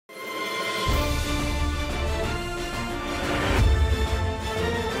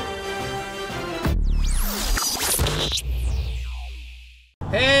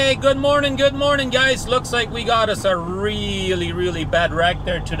good morning guys. Looks like we got us a really bad wreck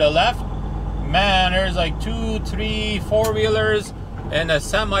there to the left. Man, there's like 2, 3, 4-wheelers and a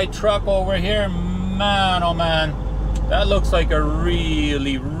semi-truck over here. Man, oh man, that looks like a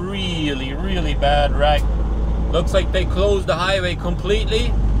really bad wreck. Looks like they closed the highway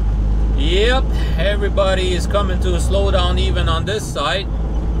completely. Yep, everybody is coming to a slowdown even on this side.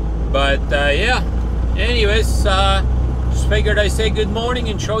 But yeah, anyways, just figured I'd say good morning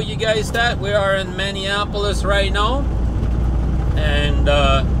and show you guys that we are in Minneapolis right now. And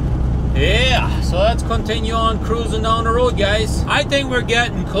yeah, so let's continue on cruising down the road, guys. I think we're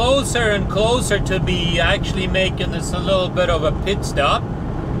getting closer and closer to be actually making this a little bit of a pit stop.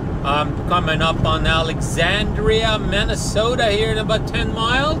 I'm coming up on Alexandria, Minnesota here in about 10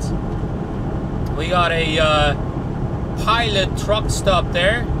 miles. We got a pilot truck stop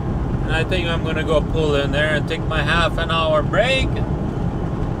there. And I think I'm gonna go pull in there and take my half-an-hour break.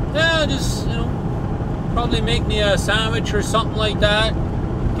 Yeah, just, you know, probably make me a sandwich or something like that.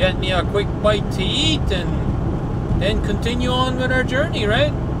 Get me a quick bite to eat and then continue on with our journey,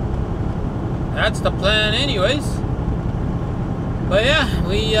 right? That's the plan anyways. But yeah,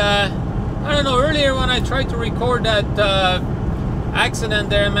 we, I don't know, earlier when I tried to record that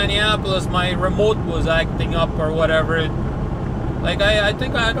accident there in Minneapolis, my remote was acting up or whatever. Like I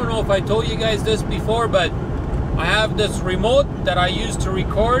think, I don't know if I told you guys this before, but I have this remote that I use to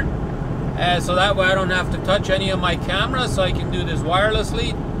record, so that way I don't have to touch any of my cameras, so I can do this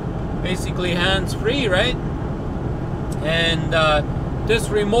wirelessly, basically hands-free, right? And this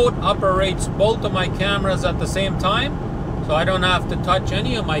remote operates both of my cameras at the same time, so I don't have to touch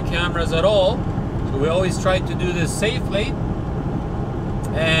any of my cameras at all. So we always try to do this safely.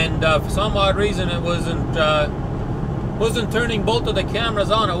 And for some odd reason it wasn't turning both of the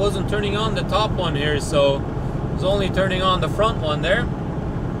cameras on. It wasn't turning on the top one here, so it was only turning on the front one there.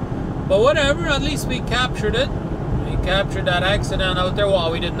 But whatever, at least we captured it. We captured that accident out there.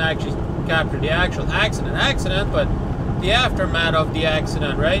 Well, we didn't actually capture the actual accident, but the aftermath of the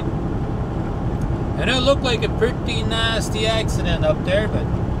accident, right? And it looked like a pretty nasty accident up there, but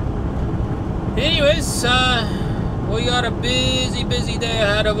anyways, we got a busy day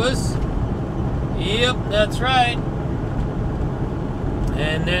ahead of us. Yep, that's right.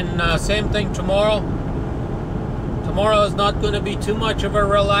 And then same thing tomorrow. Tomorrow is not going to be too much of a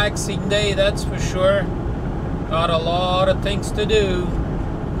relaxing day, that's for sure. Got a lot of things to do.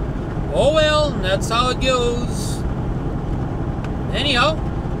 Oh well, that's how it goes. Anyhow,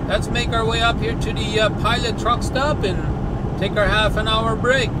 let's make our way up here to the pilot truck stop and take our half-an-hour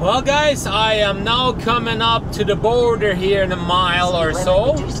break. Well guys, I am now coming up to the border here in a mile or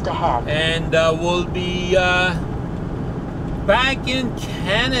so. And we'll be back in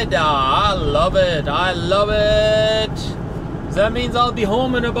Canada. I love it. I love it. So that means I'll be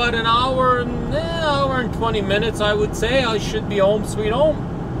home in about an hour and 20 minutes, I would say. I should be home sweet home.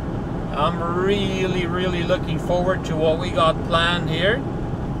 I'm really looking forward to what we got planned here.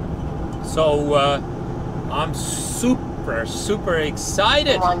 So I'm super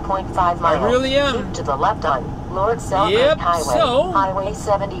excited. 1.5 miles. I really am. Keep to the left on Lord Selkirk Highway. So Highway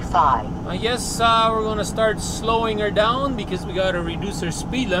 75. I guess we're gonna start slowing her down because we gotta reduce her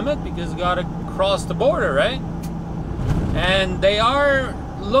speed limit because we gotta cross the border, right? And they are,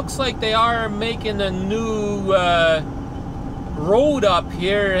 looks like they are making a new road up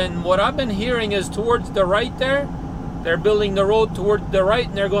here, and what I've been hearing is towards the right there, they're building the road towards the right,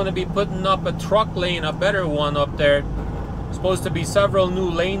 and they're going to be putting up a truck lane, a better one up there. Supposed to be several new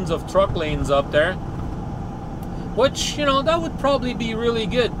lanes of truck lanes up there, which, you know, that would probably be really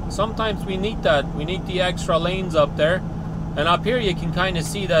good. Sometimes we need that. We need the extra lanes up there. And up here you can kind of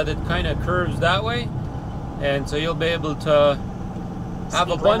see that it kind of curves that way, and so you'll be able to have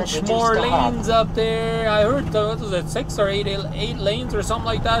a bunch more lanes up there. I heard, what was it, 6 or 8 lanes or something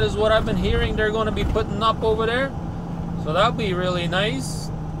like that is what I've been hearing they're going to be putting up over there. So that'll be really nice.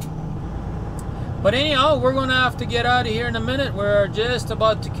 But anyhow, we're going to have to get out of here in a minute. We're just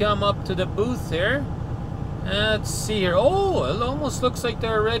about to come up to the booth here. Let's see here. Oh, it almost looks like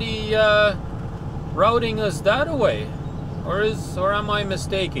they're already routing us that way. Or am I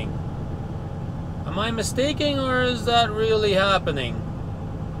mistaking? Am I mistaking, or is that really happening?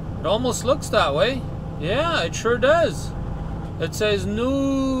 It almost looks that way. Yeah, it sure does. It says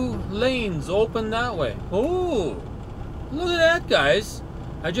new lanes open that way. Oh, look at that, guys.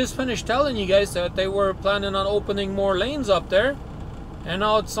 I just finished telling you guys that they were planning on opening more lanes up there, and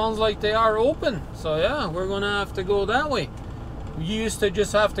now it sounds like they are open. So yeah, we're gonna have to go that way. You used to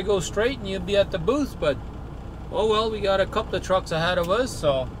just have to go straight and you'd be at the booth, but oh well, we got a couple of trucks ahead of us,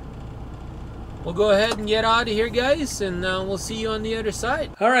 so we'll go ahead and get out of here, guys, and we'll see you on the other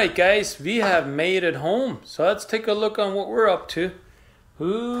side. All right, guys, we have made it home. So let's take a look on what we're up to.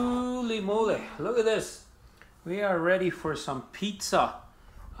 Holy moly, look at this. We are ready for some pizza.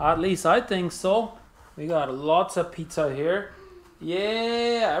 At least I think so. We got lots of pizza here.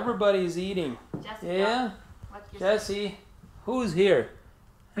 Yeah, everybody's eating. Jessica, yeah, Jesse, who's here?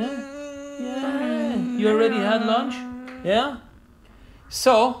 Yeah, you already had lunch? Yeah?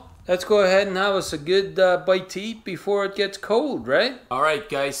 So, let's go ahead and have us a good bite to eat before it gets cold, right? Alright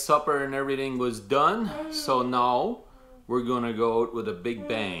guys, supper and everything was done. So now, we're gonna go out with a big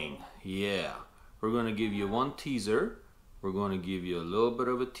bang. Yeah. We're gonna give you one teaser. We're gonna give you a little bit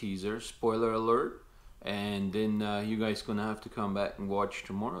of a teaser, spoiler alert. And then you guys gonna have to come back and watch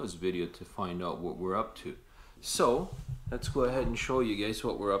tomorrow's video to find out what we're up to. So, let's go ahead and show you guys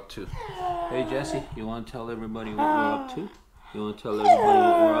what we're up to. Hey Jesse, you wanna tell everybody what we're up to? You wanna tell everybody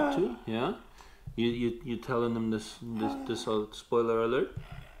what we're up to? Yeah? You telling them this spoiler alert?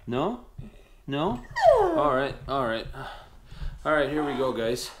 No? No? Alright, alright. Alright, here we go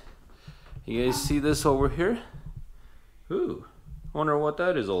guys. You guys see this over here? Ooh, wonder what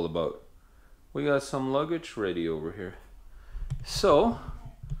that is all about. We got some luggage ready over here. So,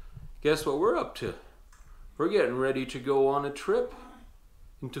 guess what we're up to? We're getting ready to go on a trip.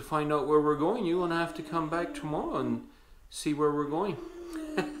 And to find out where we're going, you're gonna have to come back tomorrow and see where we're going.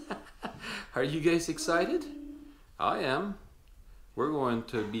 Are you guys excited? I am. We're going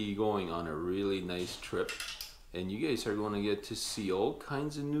to be going on a really nice trip. And you guys are going to get to see all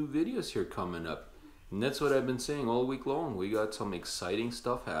kinds of new videos here coming up. And that's what I've been saying all week long. We got some exciting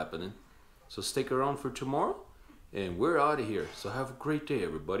stuff happening. So stick around for tomorrow, and we're out of here. So have a great day,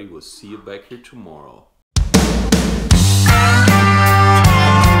 everybody. We'll see you back here tomorrow.